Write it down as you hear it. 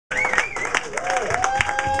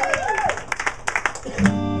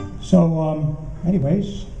So,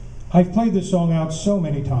 anyways, I've played this song out so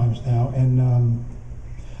many times now, and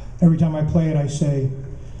every time I play it, I say,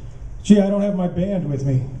 gee, I don't have my band with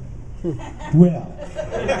me. Well,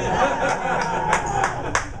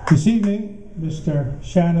 this evening, Mr.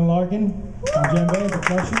 Shannon Larkin on djembe and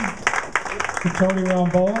percussion, Mr. Tony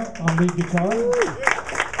Rombola on lead guitar,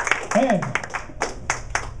 and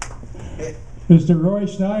Mr. Roy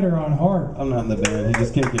Schneider on harp. I'm not in the band, he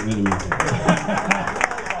just can't get rid of me.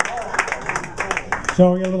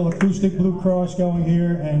 So we got a little acoustic Blue Cross going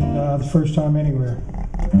here, and the first time anywhere.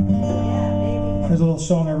 There's a little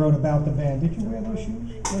song I wrote about the band. Did you wear those shoes?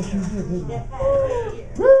 Yes, you did, didn't you?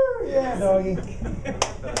 Woo! Yeah, doggy.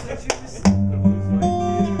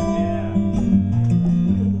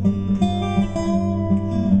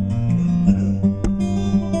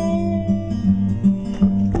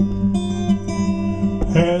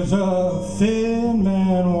 There's a thin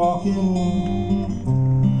man walking,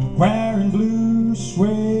 wearing blue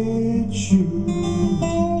suede shoes.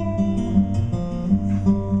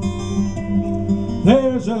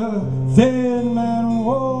 There's a thin man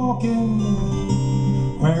walking,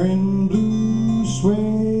 wearing blue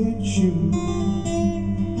suede shoes.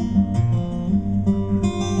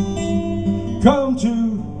 Come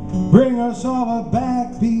to bring us all a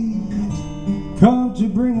backbeat, come to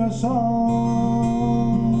bring us all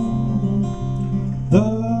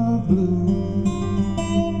the blues.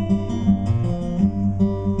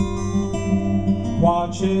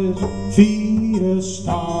 Watch his feet a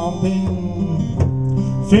stomping,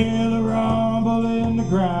 feel a rumble in the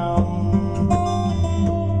ground.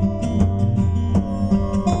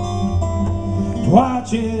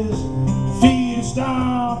 Watch his feet a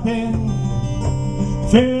stomping,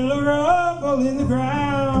 feel a rumble in the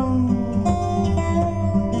ground.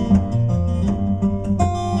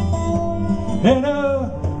 And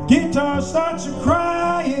a guitar starts a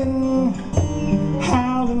crying,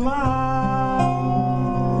 howling loud,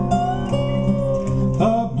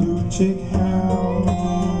 a blue chick hound.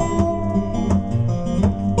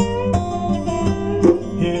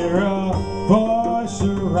 Hear a voice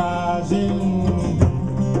arising,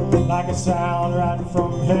 like a sound right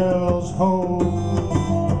from hell's hole.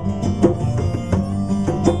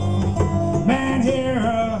 Man, hear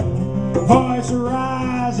a voice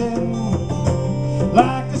arising,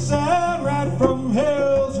 like the sound right from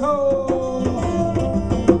hell's hole.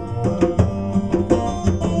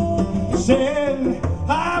 Saying,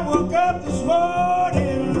 I woke up this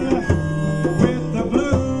morning with the blues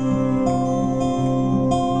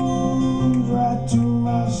right to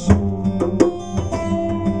my soul.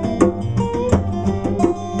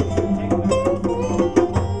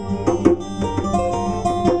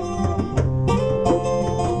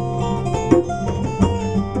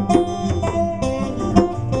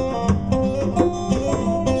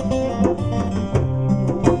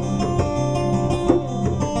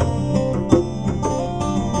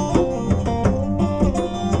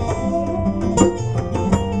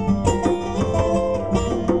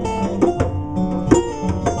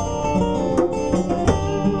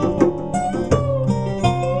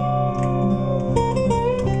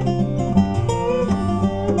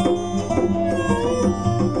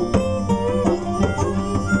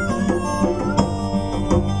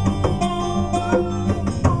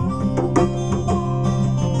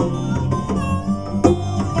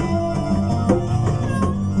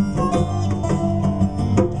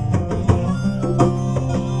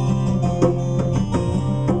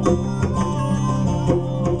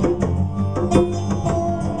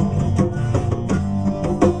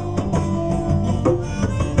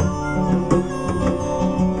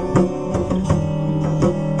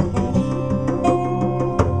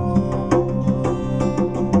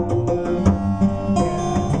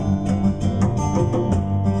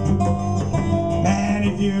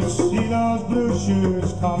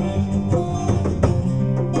 Coming,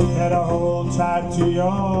 better hold tight to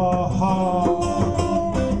your heart.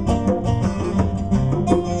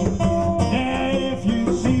 Yeah, if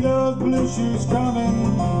you see those blue shoes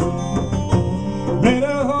coming,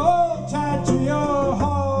 better hold tight to your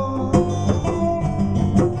heart.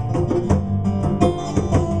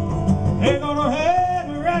 They're gonna have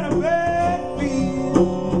me right a backbeat,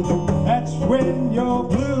 that's when you're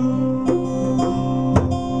blue.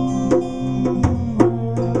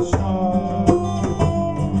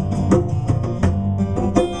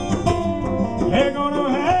 They're gonna